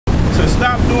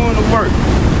doing the work.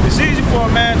 It's easy for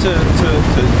a man to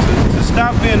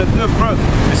stop being a good brother.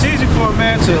 It's easy for a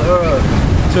man to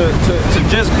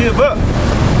just give up.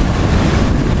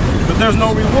 But there's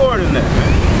no reward in that,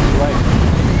 man. Right.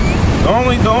 The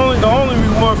only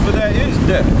reward for that is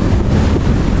death.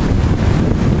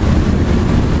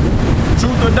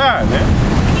 Truth or die, man.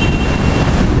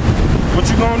 What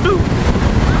you gonna do?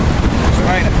 That's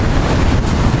right.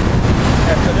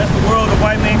 That's the world the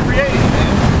white man created, man.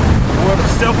 The world of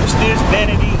selfishness,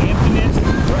 vanity, emptiness,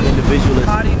 individualism,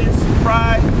 haughtiness,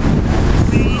 pride,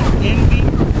 greed, envy,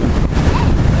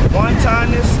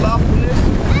 wantoness, slothfulness.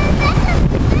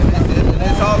 And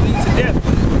that's all leads to death.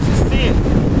 It's just sin.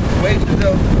 The wages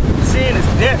of sin is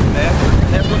death, man.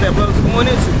 And that's what that brother's going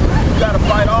into. You gotta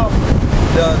fight off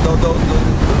the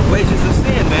wages of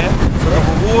sin, man. So the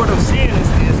reward of sin is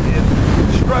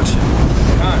destruction.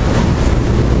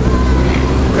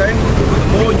 Okay? The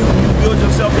more you build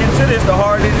yourself into this, the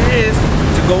harder it is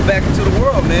to go back into the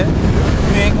world, man.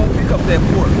 You ain't gonna pick up that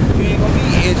pork. You ain't gonna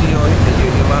be edgy or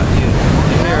your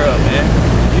hair up, man.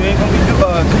 You ain't gonna be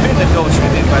committing adultery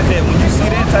and things like that. When you see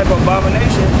that type of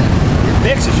abomination, it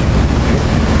vexes you.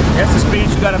 That's the speed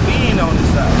you gotta be in on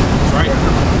this side. That's right.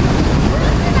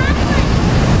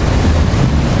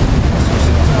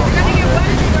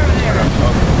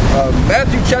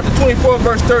 Matthew chapter 24,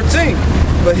 verse 13.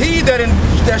 But he that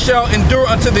shall endure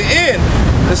unto the end,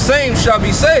 the same shall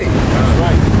be saved. That's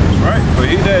right. That's right. But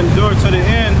he that endure to the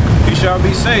end, he shall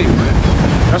be saved, man.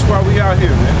 That's why we out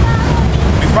here, man.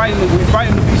 We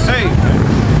fighting to be saved, man.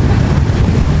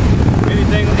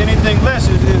 Anything less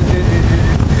it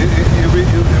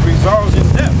results in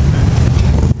death, man.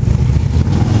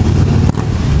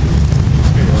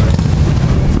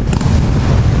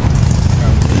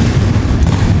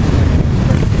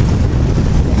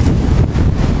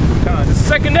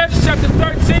 Second Ezra chapter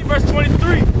 13, verse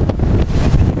 23.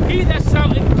 He that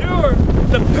shall endure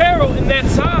the peril in that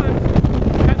time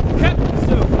hath kept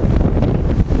himself.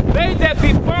 They that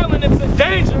be fallen into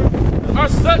danger are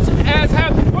such as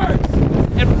have works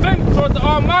and faith toward the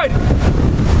Almighty.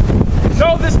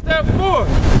 Know this therefore,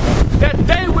 that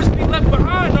they which be left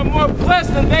behind are more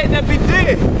blessed than they that be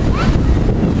dead.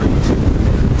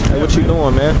 Hey, what you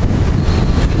doing, man?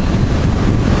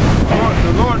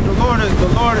 The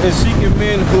Lord is seeking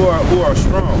men who are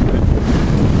strong, man.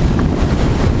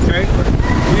 Okay?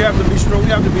 We have to be strong. We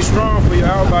have to be strong for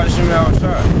Yahweh by the Shem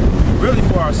outside. Really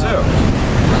for ourselves.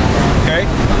 Okay?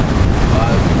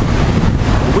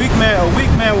 A weak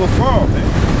man will fall, man.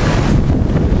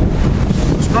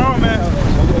 A strong man,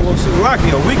 lucky,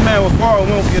 a weak man will fall and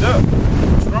won't get up.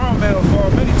 A strong man will fall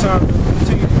many times and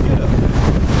continue to get up.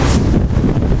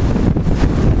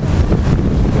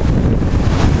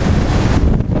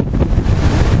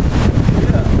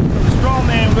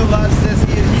 Realizes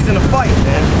he's in a fight,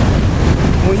 man.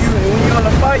 When you're in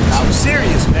a fight, you're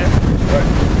serious, man. Right.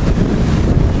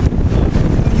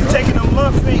 When you taking them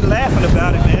lumps, you ain't laughing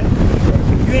about it, man.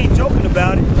 You ain't joking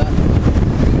about it.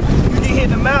 You get hit in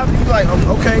the mouth, you like,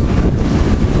 okay.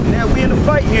 Now we in a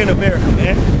fight here in America,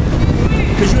 man.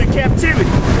 Because you're in captivity.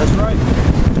 That's right.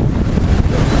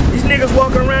 These niggas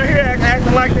walking around here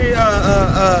acting like they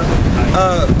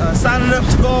signing up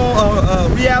to go on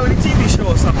a reality TV show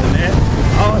or something, man.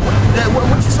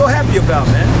 What you so happy about,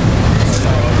 man?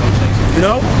 You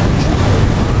know?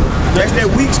 That's that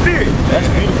weak spirit. That's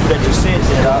beautiful that you said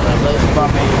that.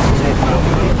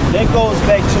 That goes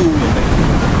back to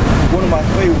one of my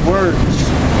favorite words,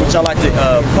 which I like to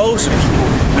pose to people,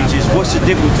 which is what's the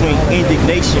difference between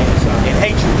indignation and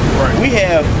hatred? Right. We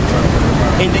have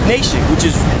indignation, which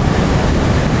is,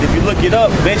 if you look it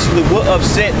up, basically we're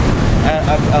upset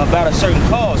about a certain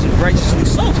cause, and righteously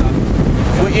so.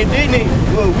 We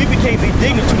became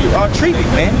indignant to our treatment,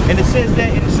 man. And it says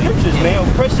that in the scriptures, man,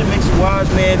 oppression makes a wise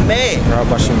man mad.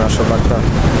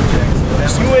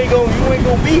 So you ain't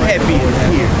gonna be happy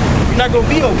here. You're not gonna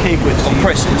be okay with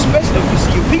oppression, especially if you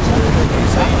see your people.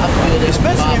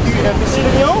 Especially if you consider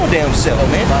your own damn self,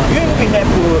 man. You ain't gonna be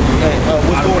happy with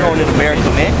what's going on in America,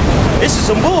 man. This is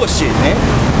some bullshit, man.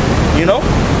 You know?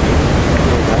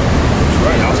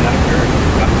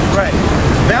 Right.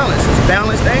 It's balance. It's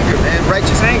balanced anger, man.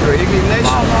 Righteous anger, indignation.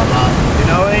 You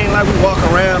know, it ain't like we walk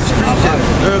around the streets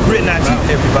and gritting our teeth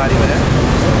at everybody, man.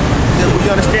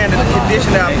 We understand that the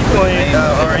condition our people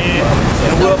are in,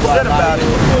 and we're upset about it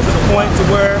to the point to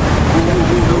where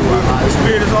the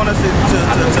spirit is on us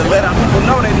to let our people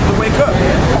know they need to wake up.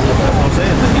 Man. That's what I'm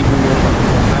saying.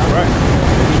 That's right.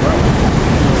 That's right.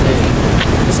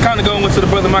 It's kind of going to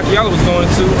the brother Machiavelli was going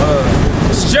to.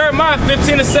 It's Jeremiah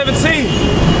 15 and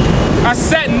 17. I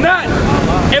sat not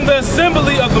in the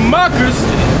assembly of the mockers,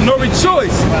 nor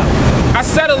rejoiced. I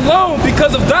sat alone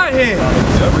because of thy hand.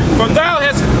 For thou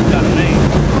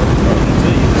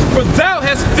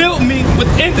hast filled me with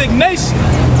indignation.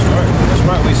 That's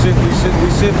right. We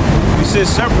sit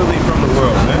separately from the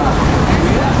world, man.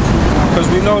 Because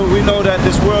we know that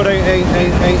this world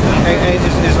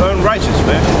is unrighteous,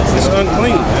 man. It's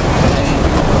unclean, man.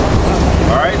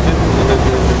 All right, the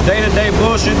day-to-day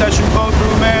bullshit that you go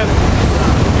through, man,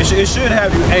 it should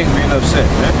have you angry and upset,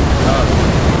 man.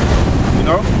 You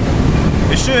know,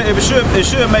 it should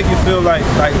make you feel like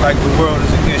the world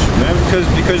is against you, man.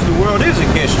 Because the world is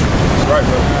against you. That's right,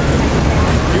 brother.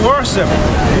 You are separate.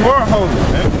 You are holy,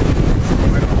 man.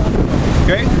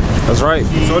 Okay. That's right.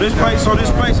 So this place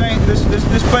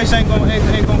ain't gonna be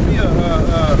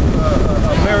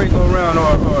a merry-go-round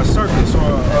or a circus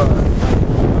or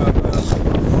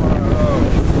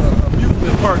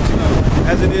amusement park to you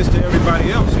as it is to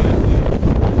everybody else, man.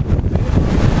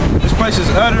 This place is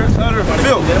utter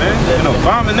filth, man, an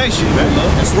abomination, man.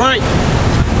 That's right.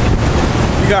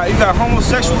 You got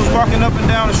homosexuals walking up and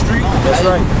down the street. That's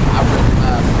right.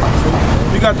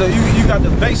 You got the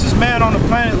basest man on the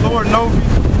planet, Lord Novi.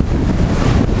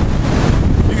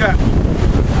 I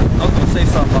was gonna say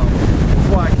something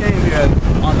before I came here.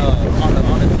 On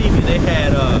the TV they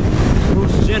had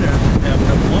Bruce Jenner,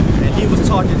 the woman, and he was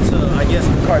talking to, I guess,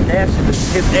 Kardashian,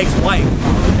 his ex-wife,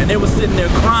 and they were sitting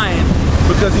there crying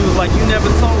because he was like, "You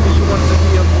never told me you wanted to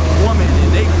be a woman,"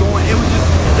 and they going, it was just,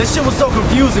 that shit was so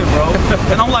confusing, bro.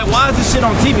 And I'm like, why is this shit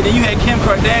on TV? Then you had Kim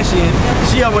Kardashian,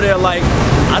 she over there like,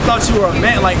 I thought you were a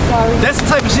man. Like, that's the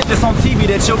type of shit that's on TV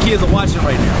that your kids are watching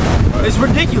right now. It's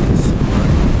ridiculous.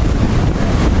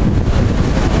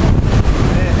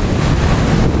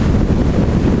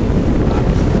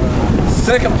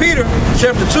 2 Peter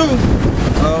chapter 2,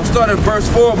 start at verse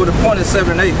 4, but the point is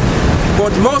 7 and 8. For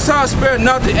the Most High spared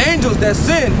not the angels that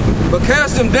sinned, but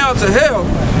cast them down to hell,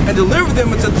 and delivered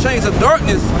them into the chains of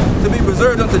darkness to be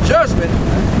preserved unto judgment,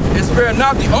 and spared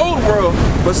not the old world,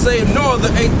 but saved Noah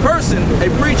the 8th person, a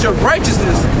preacher of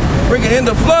righteousness, bringing in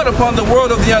the flood upon the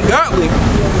world of the ungodly,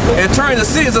 and turning the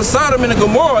cities of Sodom and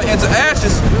Gomorrah into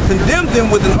ashes, condemned them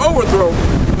with an overthrow,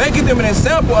 making them an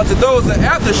example unto those that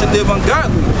after should live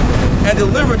ungodly, and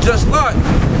delivered just Lot,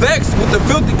 vexed with the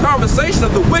filthy conversation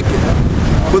of the wicked.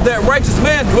 But that righteous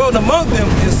man dwelled among them,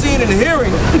 and seeing and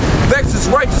hearing, vexed his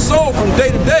righteous soul from day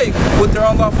to day with their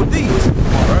unlawful deeds.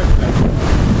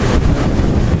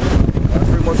 That's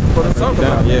pretty much what I'm talking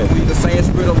about. Yeah. We the same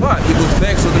spirit of Lot. He was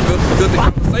vexed with the filthy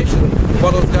conversation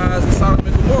about those guys in Sodom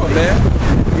and Gomorrah, man.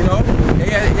 You know, you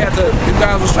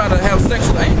guys was trying to have sex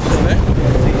with angels, man.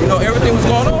 You know, everything was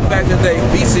going on back in the day.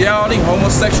 Bestiality,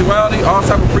 homosexuality, all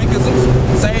type of freakisms.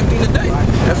 Same thing today.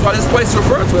 That's why this place is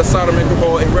referred to as Sodom and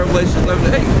Gomorrah in Revelation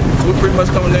 11:8. So we're pretty much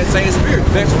coming in that same spirit.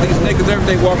 Vexed with these niggas every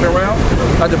day walking around.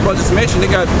 Like the brother just mentioned, they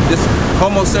got this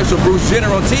homosexual Bruce Jenner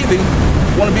on TV.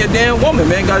 Want to be a damn woman,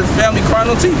 man. Got his family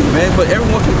crying on TV, man. But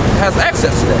everyone has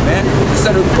access to that, man.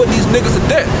 Instead of putting these niggas to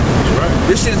death. Right.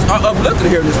 This shit is uplifted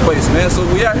here in this place, man. So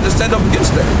we have to stand up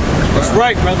against that. That's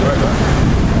right, brother.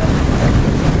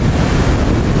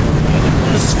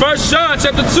 This is 1 John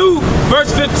chapter 2,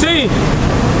 verse 15.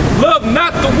 Love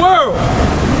not the world,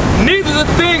 neither the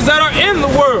things that are in the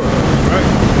world. Right.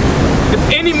 If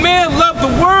any man love the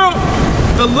world,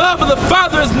 the love of the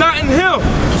Father is not in him.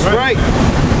 That's right.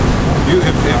 If you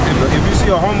see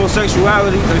a homosexual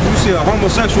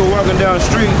walking down the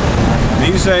street, and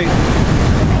you say,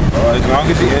 oh, as long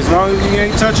as he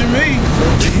ain't touching me,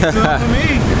 he's good for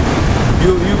me.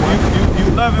 You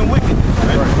loving wickedness,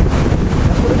 right?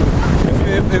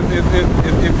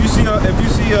 If you see an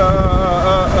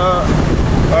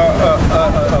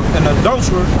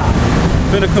adulterer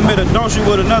finna commit adultery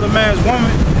with another man's woman,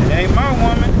 it ain't my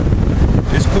woman.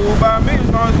 It's cool by me as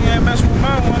long as he ain't messing with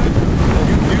my woman.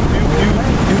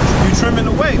 You trimming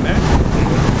away, man.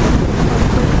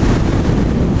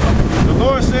 The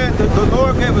Lord said that the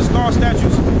Lord gave us law,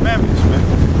 statutes, and commandments, man.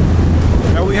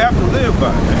 That we have to live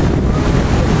by, man.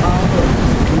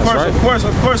 Of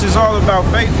course, it's all about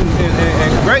faith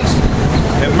and grace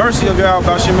and mercy of Yahweh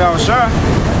B'Shem Yahushua.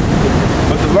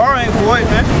 But the law ain't for it,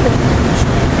 man.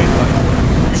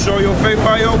 You show your faith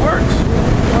by your works.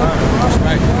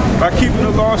 By keeping the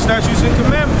law, statutes, and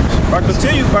commandments. By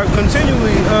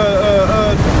continually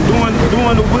doing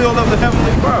the will of the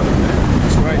Heavenly Father.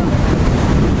 That's right.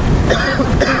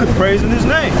 Praising His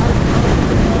name.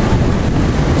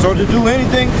 So to do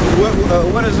anything,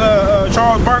 what does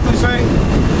Charles Barkley say?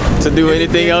 To do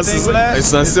anything else is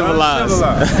uncivilized.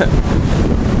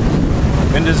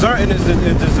 And deserving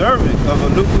of a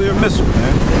nuclear missile,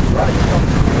 man. Right.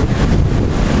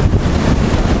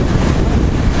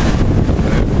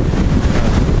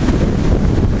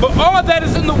 all that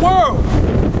is in the world,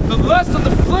 the lust of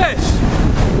the flesh,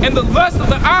 and the lust of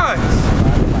the eyes,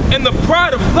 and the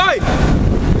pride of life,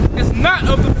 is not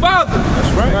of the Father.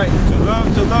 That's right. To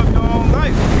love your own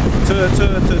life, to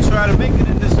try to make it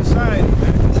in this society,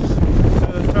 man.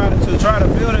 To try to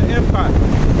build an empire, to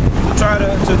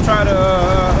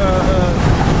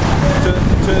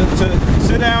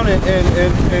sit down and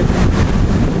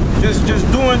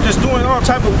just doing all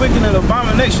type of wicked and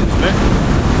abominations, man.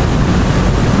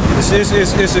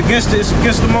 It's against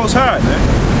the Most High, man.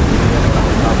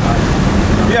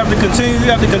 You have to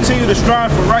continue to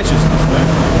strive for righteousness, man.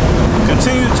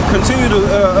 Continue to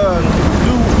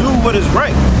do what is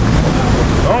right.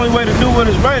 The only way to do what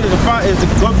is right is to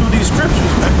go through these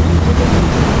scriptures, man.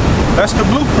 That's the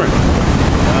blueprint.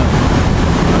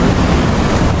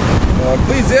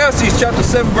 Ecclesiastes chapter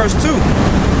 7 verse 2.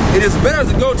 It is better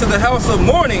to go to the house of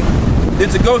mourning than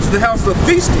to go to the house of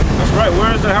feasting. That's right.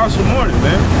 Where is the house of mourning,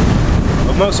 man?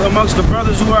 Amongst the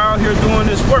brothers who are out here doing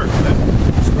this work, man.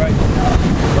 That's right.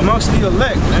 Amongst the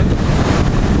elect, man.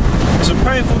 It's a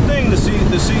painful thing to see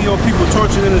your people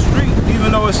tortured in the street,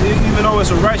 even though it's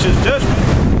a righteous judgment.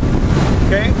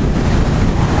 Okay?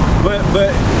 But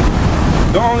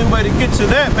the only way to get to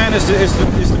that, man, is to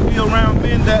be around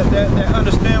men that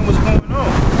understand what's going on.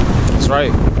 That's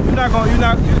right. You're not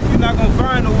gonna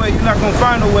find a way. You're not gonna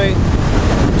find a way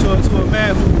to a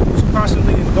man who's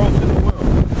constantly engulfed in the world.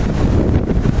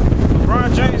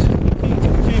 LeBron James is the key to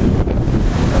the kingdom.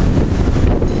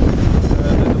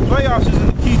 The playoffs is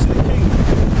the key to the kingdom.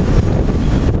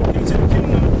 The key to the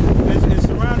kingdom is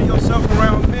surrounding yourself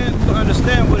around men who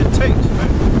understand what it takes, man.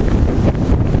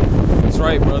 That's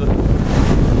right, brother.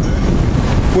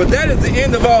 For that is the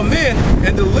end of all men,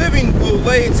 and the living will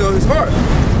lay to his heart.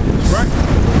 That's right.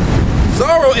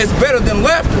 Sorrow is better than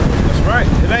laughter. That's right.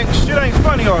 Shit ain't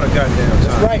funny all the goddamn time.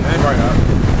 That's right. Man. Right.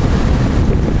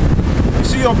 You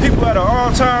see your people at an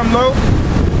all-time low.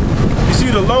 You see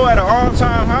the low at an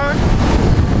all-time high.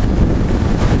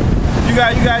 You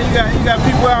got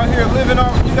people out here living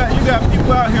off. You got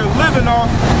people out here living off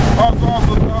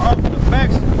the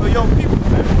backs of your people,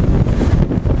 man.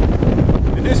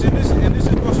 And this is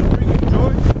supposed to bring you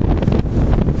joy.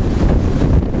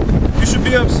 You should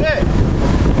be upset.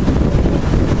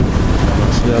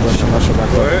 Go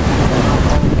ahead.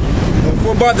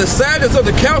 For by the sadness of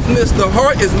the countenance, the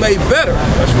heart is made better.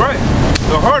 That's right.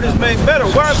 The heart is made better.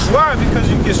 Why? Because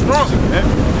you get stronger, man.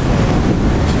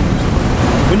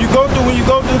 When you go through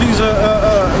these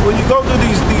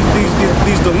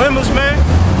dilemmas, man,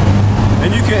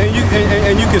 and you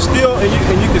can still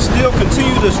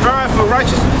continue to strive for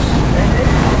righteousness.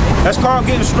 That's called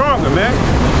getting stronger, man.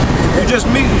 You just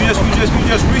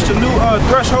reached a new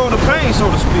threshold of pain,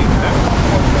 so to speak, man.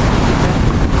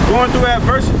 Going through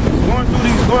adversity, going through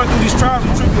these trials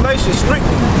and tribulations,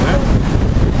 strengthen you, man.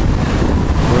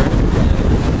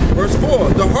 Verse 4,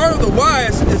 the heart of the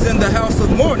wise is in the house of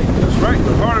mourning. That's right.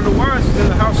 The heart of the wise is in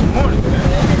the house of mourning, man.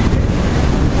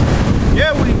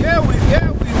 Yeah, we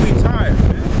tired,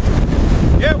 man.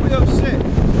 Yeah, we upset.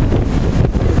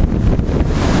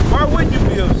 Why wouldn't you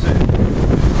be upset?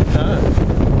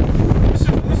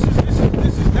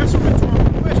 That's a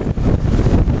rhetorical question.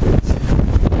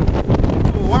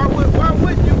 Why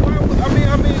wouldn't you?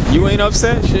 I mean. You ain't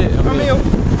upset? Shit.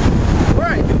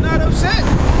 Right, you're not upset.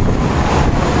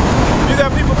 You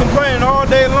got people complaining all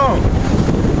day long,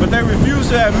 but they refuse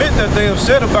to admit that they're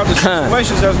upset about the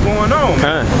situations that's going on.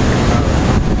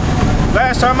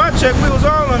 Last time I checked, we was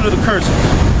all under the curses.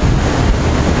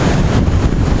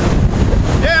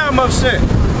 Yeah, I'm upset.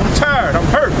 I'm tired. I'm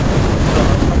hurt.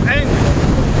 I'm angry.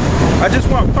 I just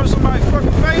want to punch somebody's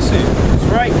fucking face in. That's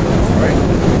right. That's right.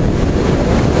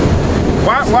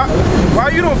 Why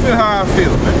you don't feel how I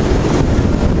feel, man?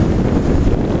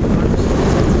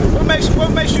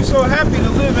 What makes you so happy to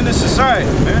live in this society,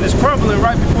 man? It's crumbling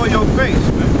right before your face,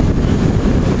 man.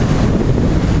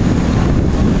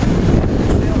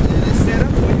 It's set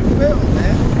up for you to fail,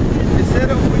 man. It's set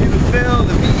up for you to fail,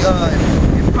 to be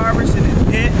impoverished and in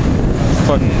debt.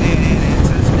 Fucking. And